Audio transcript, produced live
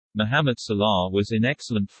Mohamed Salah was in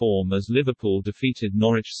excellent form as Liverpool defeated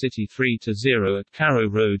Norwich City 3-0 at Carrow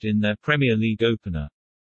Road in their Premier League opener.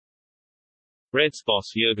 Reds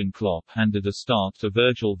boss Jurgen Klopp handed a start to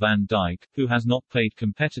Virgil van Dijk, who has not played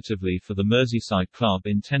competitively for the Merseyside club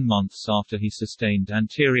in 10 months after he sustained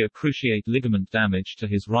anterior cruciate ligament damage to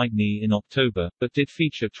his right knee in October, but did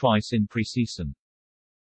feature twice in pre-season.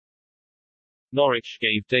 Norwich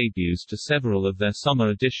gave debuts to several of their summer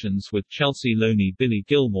additions, with Chelsea loanee Billy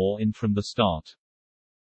Gilmour in from the start.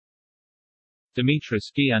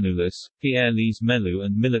 Dimitris Giannoulis, Pierre-Lise Melu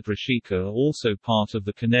and Milot Rashica are also part of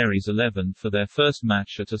the Canaries' 11 for their first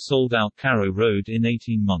match at a sold-out Carrow Road in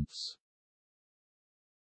 18 months.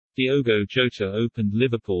 Diogo Jota opened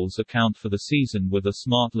Liverpool's account for the season with a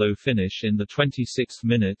smart low finish in the 26th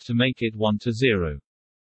minute to make it 1-0.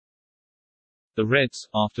 The Reds,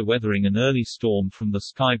 after weathering an early storm from the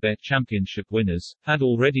Sky Bet Championship winners, had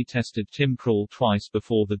already tested Tim Krul twice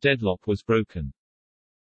before the deadlock was broken.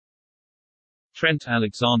 Trent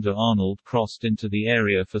Alexander-Arnold crossed into the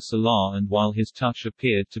area for Salah, and while his touch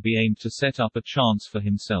appeared to be aimed to set up a chance for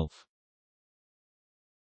himself,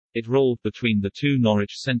 it rolled between the two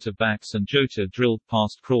Norwich centre-backs and Jota drilled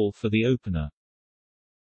past Krul for the opener.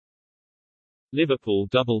 Liverpool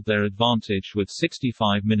doubled their advantage with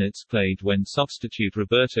 65 minutes played when substitute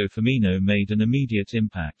Roberto Firmino made an immediate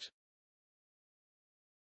impact.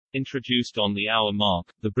 Introduced on the hour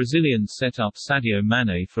mark, the Brazilians set up Sadio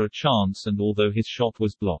Mane for a chance, and although his shot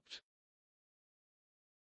was blocked,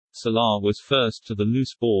 Salah was first to the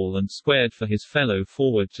loose ball and squared for his fellow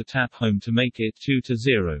forward to tap home to make it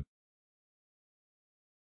 2-0.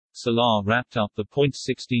 Salah wrapped up the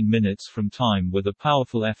 16 minutes from time with a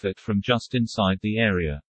powerful effort from just inside the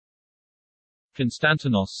area.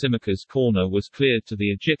 Konstantinos Tsimikas' corner was cleared to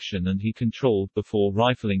the Egyptian and he controlled before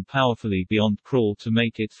rifling powerfully beyond Krul to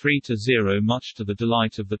make it 3-0, much to the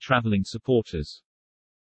delight of the travelling supporters,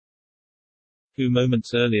 who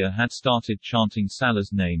moments earlier had started chanting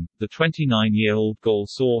Salah's name. The 29-year-old goal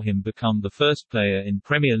saw him become the first player in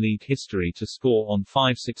Premier League history to score on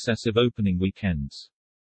 5 successive opening weekends.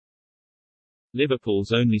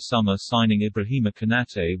 Liverpool's only summer signing Ibrahima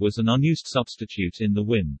Konate was an unused substitute in the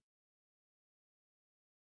win.